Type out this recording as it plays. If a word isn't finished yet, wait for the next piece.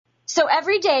So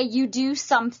every day you do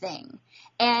something,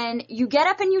 and you get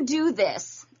up and you do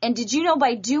this. And did you know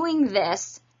by doing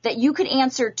this that you could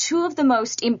answer two of the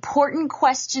most important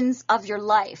questions of your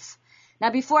life? Now,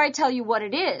 before I tell you what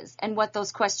it is and what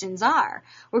those questions are,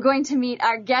 we're going to meet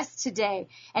our guest today.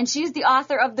 And she's the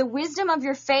author of The Wisdom of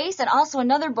Your Face and also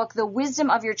another book, The Wisdom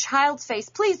of Your Child's Face.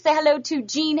 Please say hello to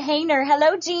Jean Haner.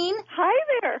 Hello, Jean.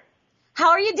 Hi there.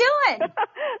 How are you doing?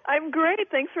 I'm great.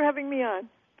 Thanks for having me on.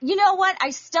 You know what?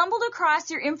 I stumbled across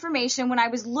your information when I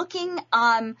was looking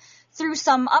through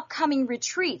some upcoming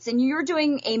retreats, and you're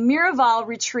doing a Miraval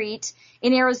retreat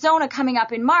in Arizona coming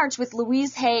up in March with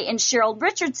Louise Hay and Cheryl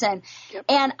Richardson. Yep.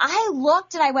 And I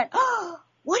looked and I went, oh,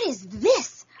 what is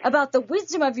this about the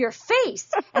wisdom of your face?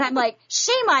 And I'm like,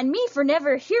 shame on me for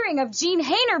never hearing of Jean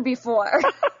Haner before.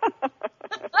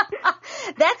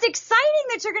 That's exciting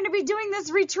that you're going to be doing this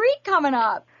retreat coming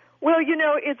up. Well, you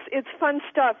know, it's fun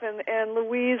stuff, and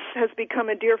Louise has become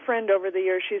a dear friend over the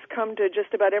years. She's come to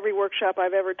just about every workshop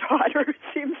I've ever taught her, it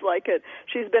seems like it.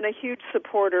 She's been a huge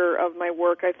supporter of my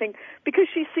work, I think, because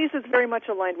she sees it's very much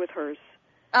aligned with hers.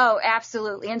 Oh,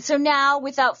 absolutely. And so now,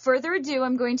 without further ado,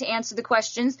 I'm going to answer the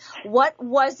questions. What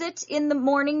was it in the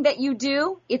morning that you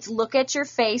do? It's look at your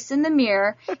face in the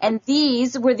mirror, and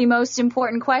these were the most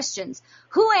important questions.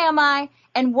 Who am I,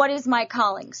 and what is my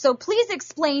calling? So please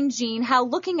explain, Jean, how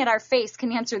looking at our face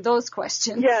can answer those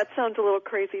questions. Yeah, it sounds a little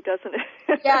crazy, doesn't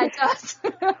it? Yeah, it does.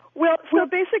 Well, so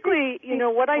basically, you know,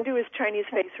 what I do is Chinese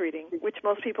face reading, which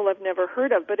most people have never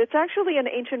heard of, but it's actually an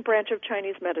ancient branch of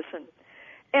Chinese medicine.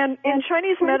 And in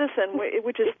Chinese medicine,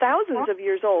 which is thousands of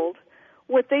years old,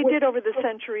 what they did over the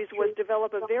centuries was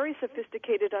develop a very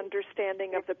sophisticated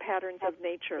understanding of the patterns of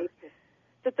nature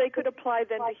that they could apply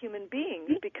then to human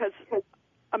beings, because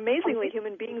amazingly,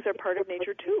 human beings are part of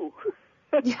nature too.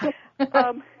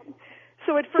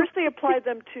 So at first they applied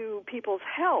them to people's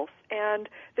health, and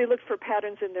they looked for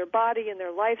patterns in their body, in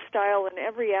their lifestyle, in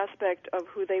every aspect of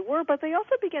who they were, but they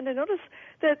also began to notice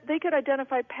that they could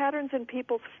identify patterns in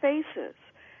people's faces,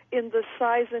 in the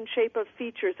size and shape of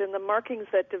features, in the markings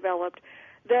that developed,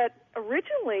 that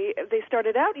originally they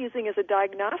started out using as a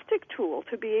diagnostic tool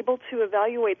to be able to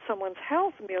evaluate someone's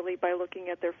health merely by looking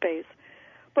at their face.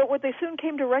 But what they soon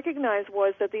came to recognize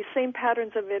was that these same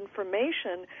patterns of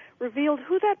information revealed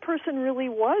who that person really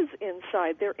was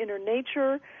inside, their inner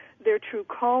nature, their true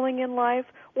calling in life,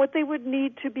 what they would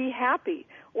need to be happy,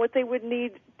 what they would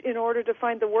need in order to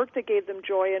find the work that gave them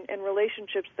joy and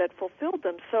relationships that fulfilled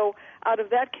them. So out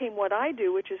of that came what I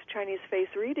do, which is Chinese face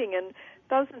reading. And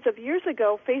thousands of years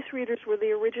ago, face readers were the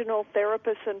original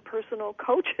therapists and personal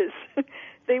coaches.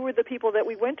 They were the people that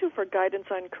we went to for guidance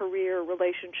on career,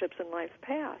 relationships, and life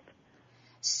path.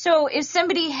 So if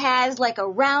somebody has like a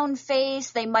round face,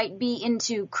 they might be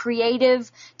into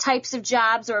creative types of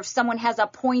jobs, or if someone has a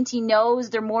pointy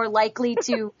nose, they're more likely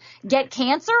to get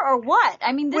cancer, or what?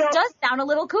 I mean, this does sound a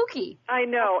little kooky. I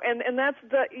know, and that's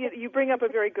you bring up a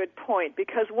very good point,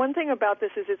 because one thing about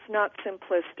this is it's not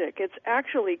simplistic. It's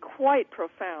actually quite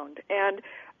profound, and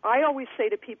I always say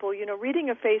to people, you know, reading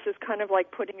a face is kind of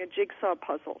like putting a jigsaw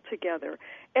puzzle together.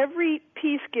 Every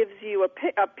piece gives you a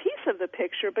piece of the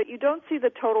picture, but you don't see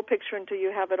the total picture until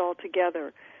you have it all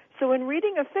together. So in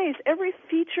reading a face, every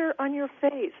feature on your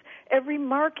face, every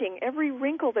marking, every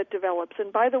wrinkle that develops,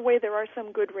 and by the way, there are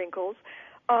some good wrinkles,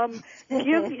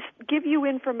 give you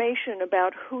information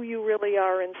about who you really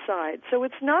are inside. So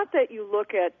it's not that you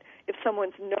look at if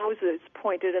someone's nose is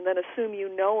pointed and then assume you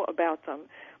know about them.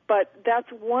 But that's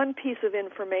one piece of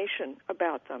information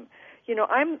about them. You know,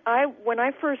 when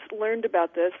I first learned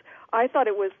about this, I thought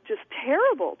it was just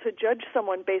terrible to judge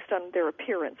someone based on their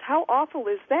appearance. How awful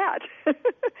is that?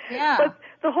 Yeah. But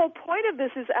the whole point of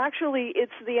this is actually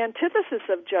it's the antithesis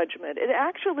of judgment. It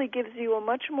actually gives you a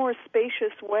much more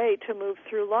spacious way to move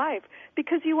through life,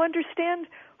 because you understand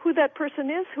who that person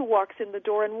is who walks in the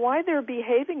door and why they're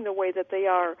behaving the way that they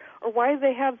are, or why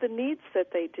they have the needs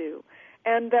that they do.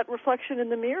 And that reflection in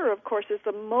the mirror, of course, is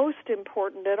the most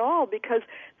important at all, because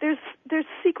there's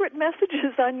secret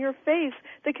messages on your face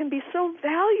that can be so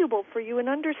valuable for you in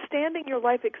understanding your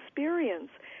life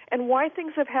experience and why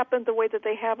things have happened the way that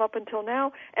they have up until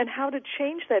now, and how to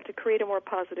change that to create a more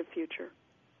positive future.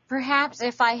 Perhaps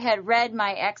if I had read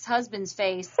my ex-husband's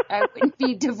face, I wouldn't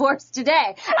be divorced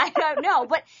today. I don't know.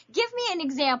 But give me an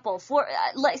example for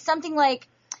something like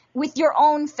with your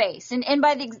own face. And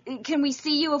can we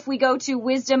see you if we go to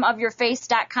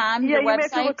wisdomofyourface.com, your website? Yeah, you may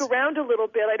have to look around a little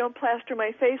bit. I don't plaster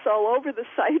my face all over the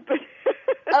site, but...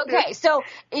 Okay, so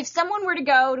if someone were to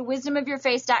go to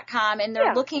wisdomofyourface.com and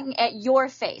they're looking at your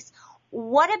face,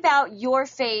 what about your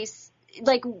face,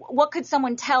 like what could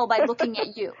someone tell by looking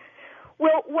at you?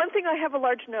 Well, one thing, I have a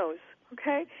large nose.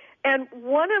 Okay? And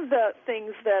one of the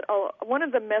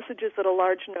messages that a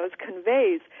large nose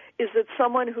conveys is that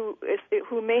someone who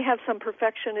may have some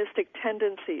perfectionistic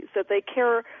tendencies, that they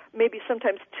care maybe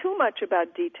sometimes too much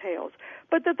about details,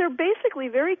 but that they're basically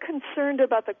very concerned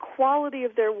about the quality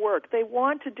of their work. They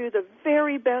want to do the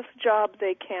very best job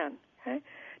they can. Okay?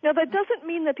 Now, that doesn't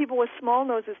mean that people with small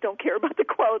noses don't care about the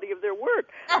quality of their work.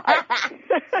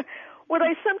 What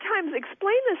I sometimes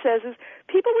explain this as is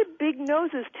people with big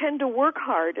noses tend to work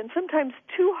hard and sometimes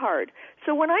too hard.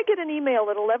 So when I get an email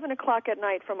at 11 o'clock at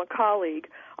night from a colleague,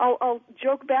 I'll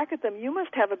joke back at them, you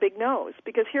must have a big nose,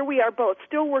 because here we are both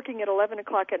still working at 11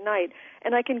 o'clock at night,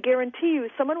 and I can guarantee you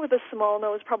someone with a small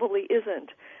nose probably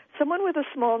isn't. Someone with a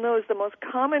small nose, the most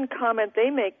common comment they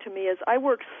make to me is, I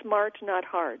work smart, not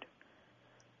hard.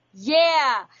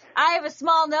 Yeah, I have a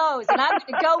small nose, and I'm going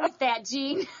to go with that,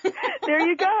 Jean. There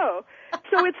you go.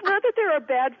 So it's not that there are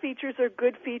bad features or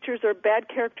good features or bad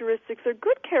characteristics or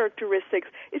good characteristics.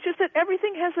 It's just that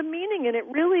everything has a meaning, and it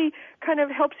really kind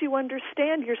of helps you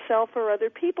understand yourself or other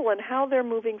people and how they're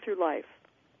moving through life.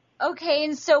 Okay,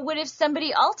 and so what if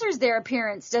somebody alters their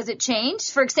appearance? Does it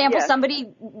change? For example, yes. Somebody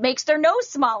makes their nose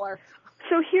smaller.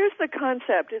 So here's the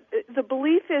concept. The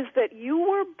belief is that you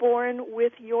were born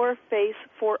with your face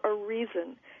for a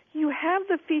reason. You have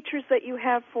the features that you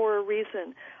have for a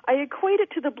reason. I equate it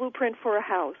to the blueprint for a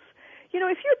house. You know,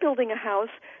 if you're building a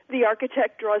house, the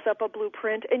architect draws up a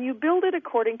blueprint, and you build it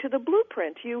according to the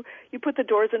blueprint. You put the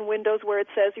doors and windows where it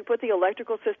says, you put the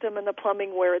electrical system and the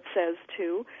plumbing where it says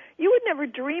to. You would never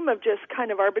dream of just kind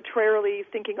of arbitrarily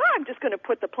thinking, I'm just going to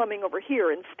put the plumbing over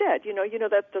here instead. You know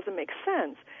that doesn't make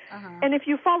sense. Uh-huh. And if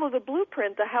you follow the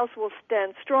blueprint, the house will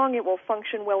stand strong, it will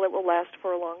function well, it will last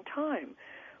for a long time.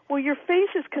 Well, your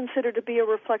face is considered to be a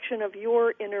reflection of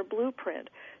your inner blueprint.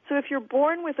 So if you're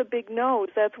born with a big nose,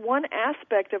 that's one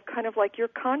aspect of kind of like your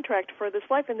contract for this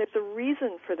life, and there's a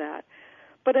reason for that.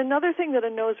 But another thing that a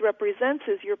nose represents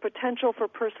is your potential for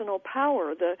personal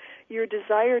power, your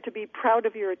desire to be proud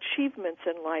of your achievements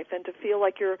in life and to feel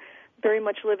like you're very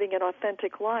much living an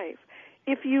authentic life.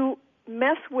 If you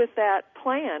mess with that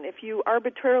plan, if you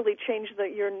arbitrarily change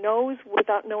your nose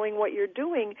without knowing what you're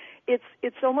doing,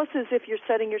 it's almost as if you're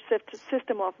setting your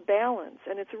system off balance,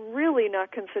 and it's really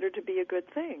not considered to be a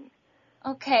good thing.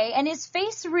 Okay, and is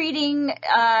face reading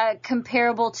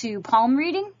comparable to palm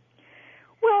reading?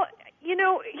 Well,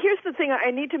 here's the thing.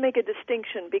 I need to make a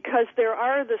distinction, because there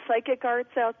are the psychic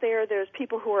arts out there. There's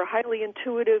people who are highly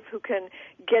intuitive who can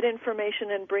get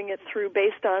information and bring it through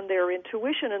based on their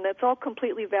intuition, and that's all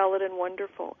completely valid and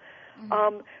wonderful.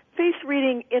 Mm-hmm. Face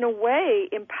reading, in a way,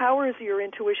 empowers your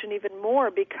intuition even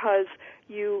more, because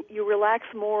you relax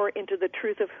more into the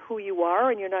truth of who you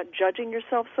are, and you're not judging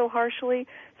yourself so harshly.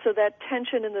 So that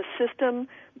tension in the system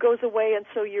goes away, and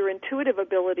so your intuitive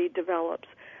ability develops.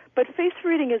 But face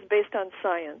reading is based on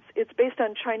science. It's based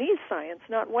on Chinese science,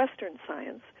 not Western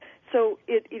science. So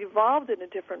it evolved in a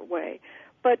different way.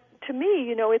 But to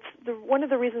me, it's one of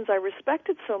the reasons I respect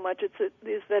it so much is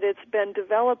that it's been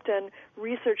developed and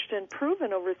researched and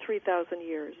proven over 3,000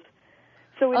 years.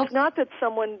 So it's not that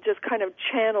someone just kind of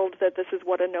channeled that this is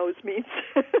what a nose means.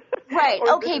 Right.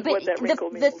 Okay, but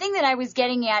the thing that I was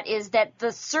getting at is that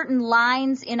the certain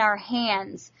lines in our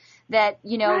hands that,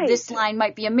 right. This line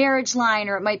might be a marriage line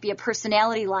or it might be a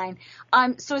personality line.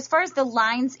 So as far as the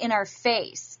lines in our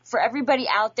face, for everybody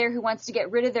out there who wants to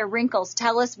get rid of their wrinkles,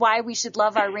 tell us why we should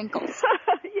love our wrinkles.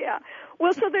 Yeah.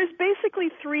 Well, so there's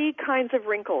basically three kinds of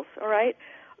wrinkles, all right?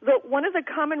 One of the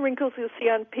common wrinkles you'll see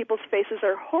on people's faces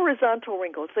are horizontal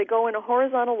wrinkles. They go in a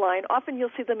horizontal line. Often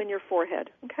you'll see them in your forehead,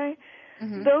 okay?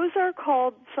 Mm-hmm. Those are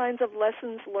called signs of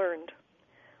lessons learned.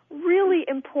 Really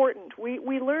important.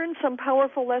 We learn some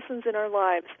powerful lessons in our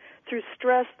lives through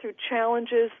stress, through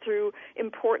challenges, through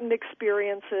important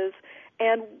experiences.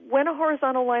 And when a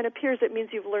horizontal line appears, it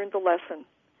means you've learned the lesson.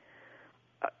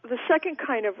 The second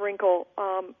kind of wrinkle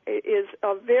is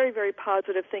a very, very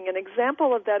positive thing. An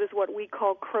example of that is what we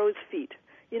call crow's feet.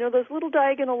 Those little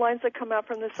diagonal lines that come out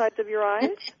from the sides of your eyes?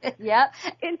 Yep.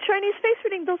 In Chinese face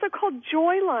reading, those are called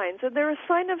joy lines, and they're a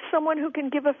sign of someone who can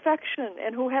give affection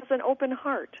and who has an open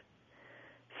heart.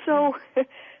 So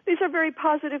these are very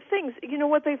positive things.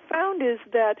 What they found is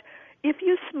that if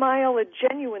you smile a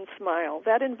genuine smile,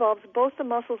 that involves both the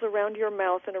muscles around your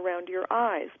mouth and around your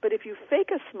eyes. But if you fake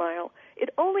a smile, it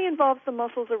only involves the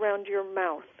muscles around your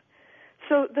mouth.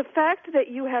 So the fact that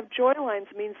you have joy lines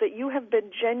means that you have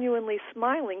been genuinely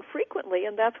smiling frequently,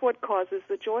 and that's what causes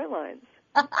the joy lines.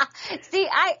 See,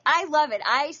 I love it.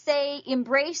 I say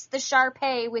embrace the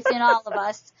Shar-Pei within all of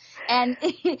us, and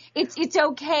it's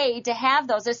okay to have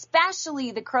those,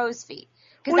 especially the crow's feet.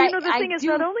 Well, the thing is,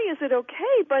 not only is it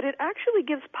okay, but it actually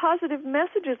gives positive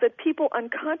messages that people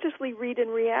unconsciously read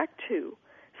and react to.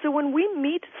 So when we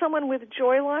meet someone with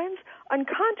joy lines,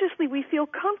 unconsciously we feel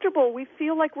comfortable. We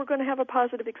feel like we're going to have a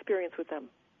positive experience with them.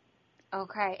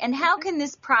 Okay. And how can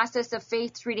this process of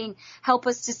faith reading help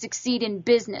us to succeed in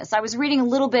business? I was reading a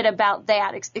little bit about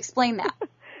that. Explain that.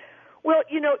 Well,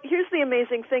 here's the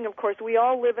amazing thing, of course. We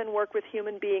all live and work with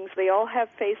human beings. They all have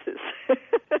faces.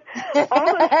 All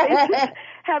those faces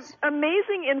have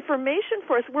amazing information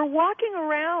for us. We're walking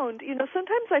around.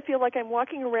 Sometimes I feel like I'm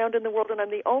walking around in the world and I'm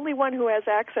the only one who has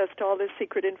access to all this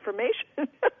secret information.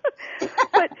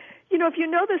 But, if you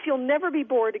know this, you'll never be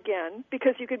bored again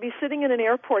because you could be sitting in an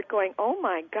airport going, oh,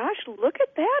 my gosh, look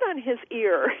at that on his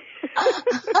ear.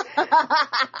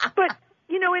 But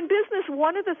in business,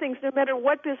 one of the things, no matter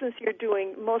what business you're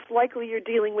doing, most likely you're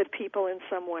dealing with people in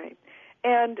some way.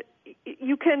 And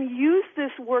you can use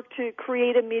this work to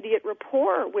create immediate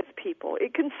rapport with people.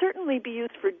 It can certainly be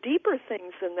used for deeper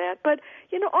things than that. But,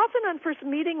 often on first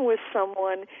meeting with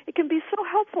someone, it can be so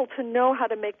helpful to know how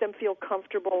to make them feel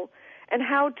comfortable and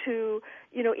how to,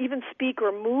 even speak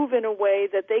or move in a way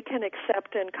that they can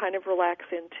accept and kind of relax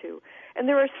into. And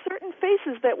there are certain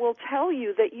faces that will tell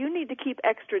you that you need to keep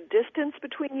extra distance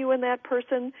between you and that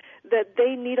person, that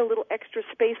they need a little extra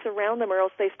space around them or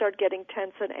else they start getting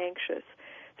tense and anxious.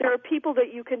 There are people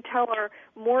that you can tell are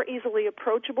more easily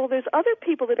approachable. There's other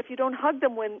people that if you don't hug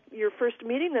them when you're first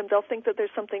meeting them, they'll think that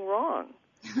there's something wrong.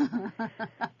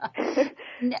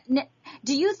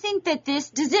 Do you think that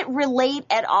does it relate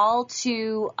at all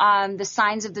to the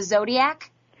signs of the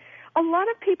zodiac? A lot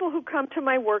of people who come to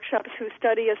my workshops who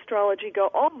study astrology go,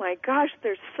 oh my gosh,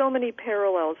 there's so many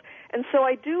parallels. And so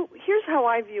here's how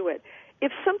I view it.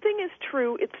 If something is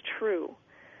true, it's true.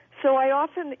 So I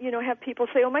often, have people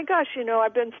say, oh my gosh,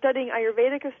 I've been studying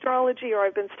Ayurvedic astrology, or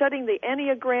I've been studying the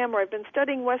Enneagram, or I've been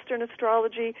studying Western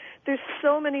astrology. There's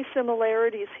so many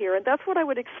similarities here, and that's what I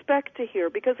would expect to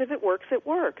hear, because if it works, it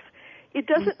works. It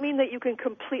doesn't mean that you can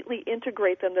completely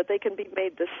integrate them, that they can be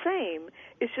made the same.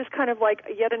 It's just kind of like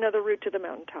yet another route to the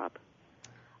mountaintop.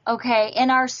 Okay,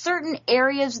 and are certain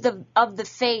areas of the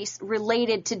face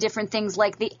related to different things,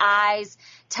 like the eyes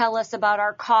tell us about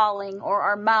our calling, or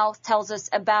our mouth tells us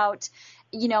about,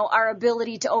 our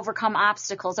ability to overcome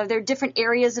obstacles? Are there different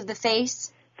areas of the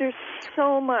face? There's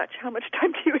so much. How much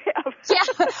time do you have? Yeah.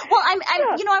 Well, I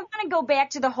want to go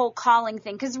back to the whole calling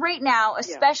thing, because right now,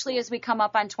 especially as we come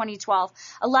up on 2012,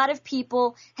 a lot of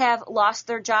people have lost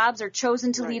their jobs or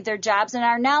chosen to leave their jobs and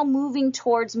are now moving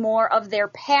towards more of their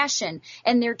passion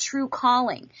and their true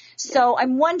calling. So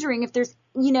I'm wondering if there's,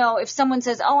 if someone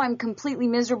says, oh, I'm completely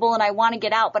miserable and I want to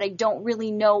get out, but I don't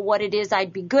really know what it is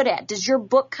I'd be good at. Does your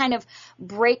book kind of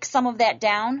break some of that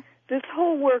down? This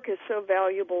whole work is so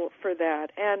valuable for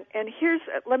that. And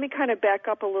let me kind of back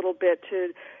up a little bit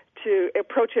to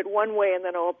approach it one way, and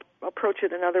then I'll approach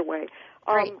it another way.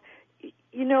 Right.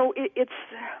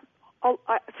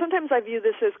 Sometimes I view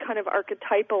this as kind of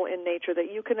archetypal in nature, that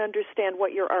you can understand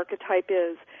what your archetype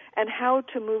is and how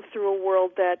to move through a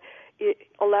world that it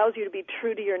allows you to be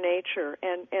true to your nature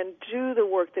and do the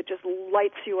work that just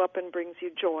lights you up and brings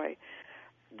you joy.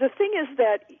 The thing is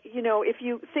that, if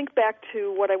you think back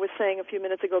to what I was saying a few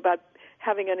minutes ago about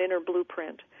having an inner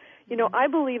blueprint, I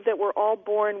believe that we're all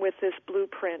born with this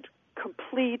blueprint,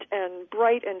 complete and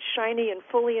bright and shiny and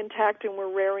fully intact, and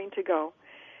we're raring to go.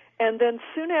 And then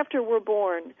soon after we're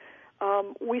born,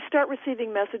 we start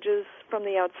receiving messages from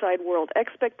the outside world,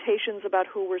 expectations about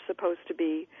who we're supposed to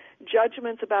be,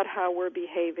 judgments about how we're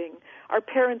behaving. Our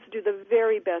parents do the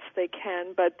very best they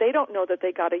can, but they don't know that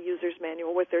they got a user's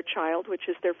manual with their child, which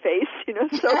is their face,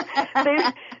 So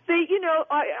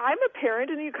I'm a parent,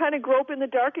 and you kind of grow up in the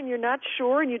dark, and you're not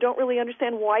sure, and you don't really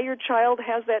understand why your child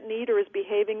has that need or is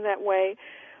behaving that way.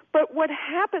 But what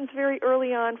happens very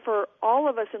early on for all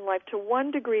of us in life, to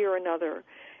one degree or another,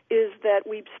 is that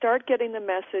we start getting the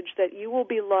message that you will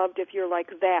be loved if you're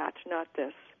like that, not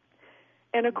this.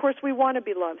 And, of course, we want to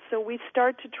be loved. So we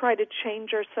start to try to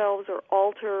change ourselves or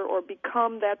alter or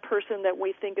become that person that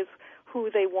we think is who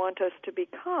they want us to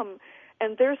become.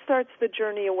 And there starts the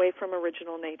journey away from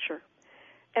original nature.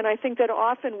 And I think that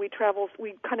often we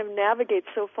kind of navigate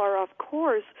so far off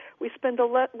course, we spend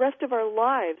the rest of our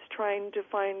lives trying to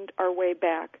find our way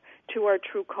back to our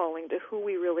true calling, to who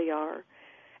we really are.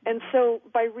 And so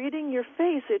by reading your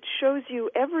face, it shows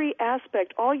you every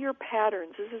aspect, all your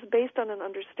patterns. This is based on an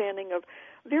understanding of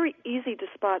very easy to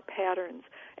spot patterns,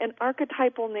 an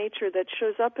archetypal nature that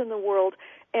shows up in the world,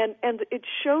 and it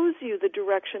shows you the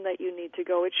direction that you need to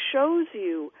go. It shows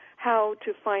you how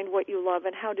to find what you love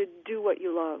and how to do what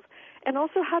you love, and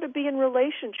also how to be in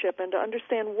relationship and to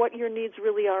understand what your needs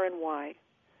really are and why.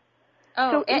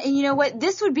 Oh, and you know what?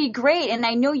 This would be great. And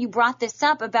I know you brought this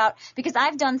up because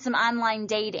I've done some online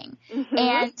dating. Mm-hmm.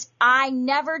 And I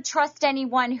never trust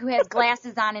anyone who has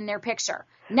glasses on in their picture.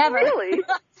 Never. Really?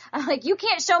 I'm like, you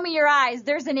can't show me your eyes.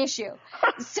 There's an issue.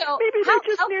 So maybe they're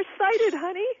just nearsighted,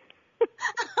 honey.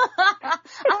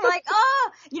 I'm like,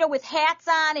 with hats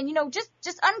on and,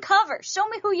 just uncover. Show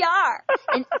me who you are.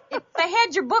 And if I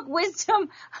had your book, Wisdom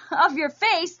of Your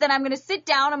Face, then I'm going to sit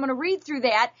down, I'm going to read through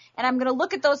that, and I'm going to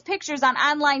look at those pictures on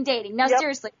online dating. Now,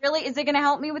 Seriously, really, is it going to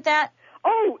help me with that?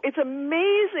 Oh, it's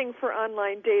amazing for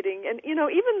online dating. And,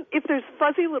 even if there's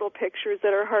fuzzy little pictures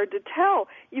that are hard to tell,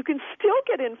 you can still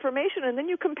get information, and then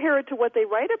you compare it to what they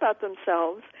write about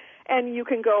themselves. And you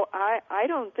can go, I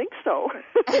don't think so.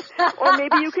 Or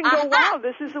maybe you can go, wow,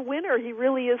 this is a winner. He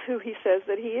really is who he says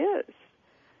that he is.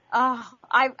 Oh,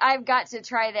 I've got to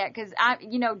try that because,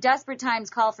 desperate times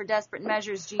call for desperate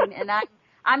measures, Jean. And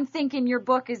I'm thinking your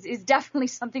book is definitely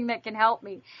something that can help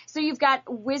me. So you've got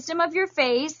Wisdom of Your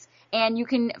Face, and you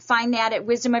can find that at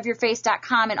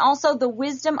wisdomofyourface.com, and also the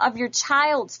Wisdom of Your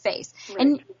Child's Face. Right.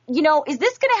 And, is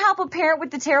this going to help a parent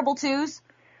with the terrible twos?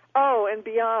 Oh, and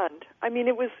beyond. I mean,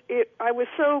 I was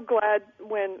so glad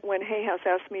when Hay House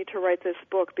asked me to write this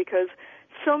book, because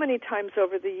so many times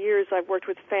over the years I've worked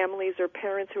with families or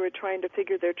parents who are trying to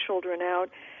figure their children out,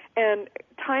 and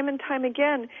time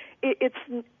again it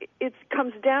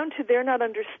comes down to they're not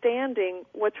understanding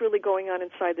what's really going on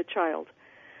inside the child.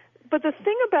 But the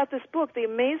thing about this book, the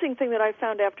amazing thing that I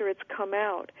found after it's come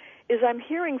out, is I'm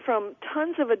hearing from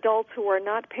tons of adults who are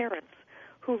not parents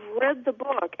who've read the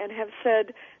book and have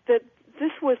said that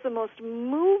this was the most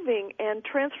moving and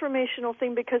transformational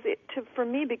thing for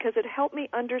me because it helped me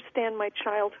understand my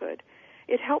childhood.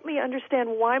 It helped me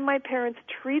understand why my parents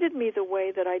treated me the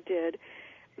way that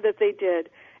they did,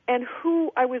 and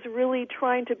who I was really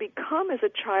trying to become as a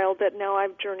child that now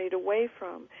I've journeyed away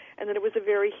from, and that it was a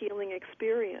very healing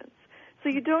experience. So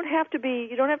you don't have to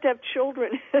have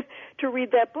children to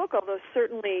read that book, although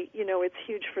certainly, it's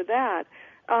huge for that.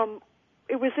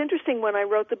 It was interesting when I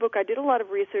wrote the book, I did a lot of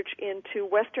research into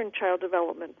Western child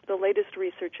development, the latest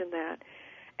research in that.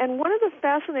 And one of the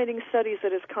fascinating studies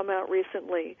that has come out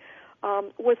recently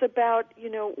was about,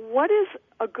 what is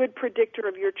a good predictor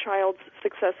of your child's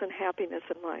success and happiness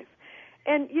in life?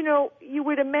 And, you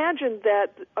would imagine that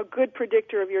a good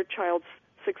predictor of your child's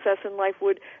success in life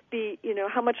would be,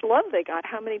 how much love they got,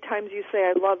 how many times you say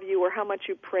I love you, or how much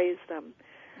you praise them.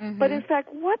 Mm-hmm. But in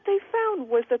fact, what they found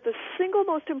was that the single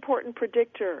most important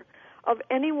predictor of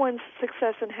anyone's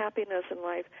success and happiness in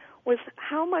life was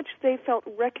how much they felt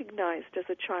recognized as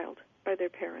a child by their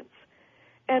parents.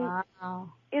 And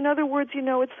in other words,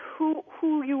 it's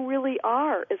who you really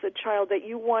are as a child that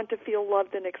you want to feel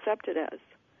loved and accepted as.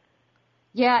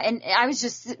 Yeah, and I was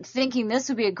just thinking this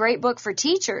would be a great book for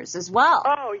teachers as well.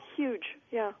 Oh, huge,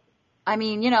 yeah. I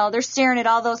mean, they're staring at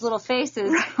all those little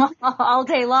faces all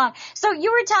day long. So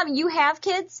you were telling me you have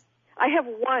kids? I have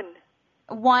one.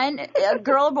 One, a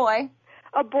girl or boy?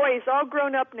 A boy. He's all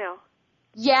grown up now.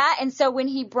 Yeah, and so when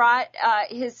he brought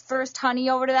his first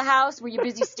honey over to the house, were you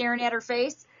busy staring at her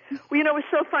face? Well, it was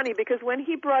so funny because when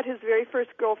he brought his very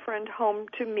first girlfriend home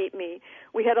to meet me,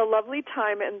 we had a lovely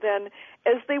time, and then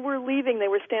as they were leaving, they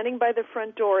were standing by the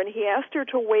front door, and he asked her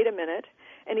to wait a minute,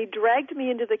 and he dragged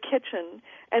me into the kitchen,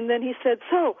 and then he said,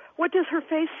 "So, what does her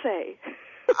face say?"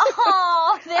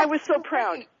 Oh, I was so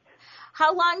proud.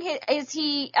 How long is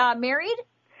he married?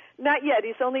 Not yet.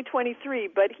 He's only 23,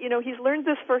 but, he's learned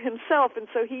this for himself, and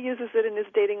so he uses it in his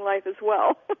dating life as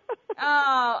well.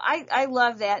 I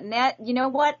love that. And that, you know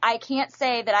what? I can't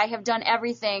say that I have done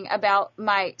everything about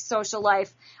my social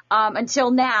life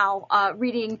until now,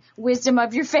 reading Wisdom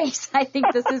of Your Face. I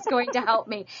think this is going to help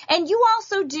me. And you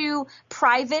also do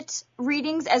private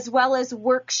readings as well as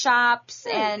workshops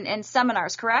and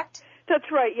seminars, correct?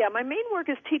 That's right, yeah. My main work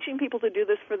is teaching people to do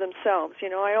this for themselves.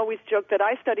 I always joke that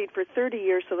I studied for 30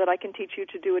 years so that I can teach you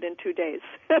to do it in 2 days.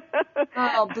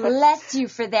 Oh, bless you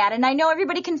for that. And I know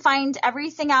everybody can find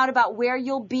everything out about where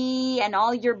you'll be and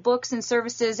all your books and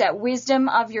services at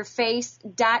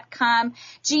wisdomofyourface.com.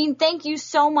 Jean, thank you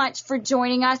so much for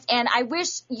joining us. And I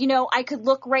wish, I could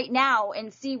look right now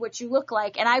and see what you look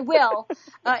like. And I will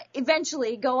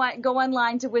eventually go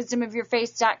online to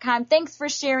wisdomofyourface.com. Thanks for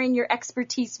sharing your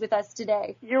expertise with us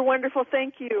today. You're wonderful.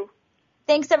 Thank you.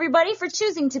 Thanks, everybody, for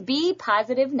choosing to be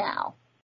positive now.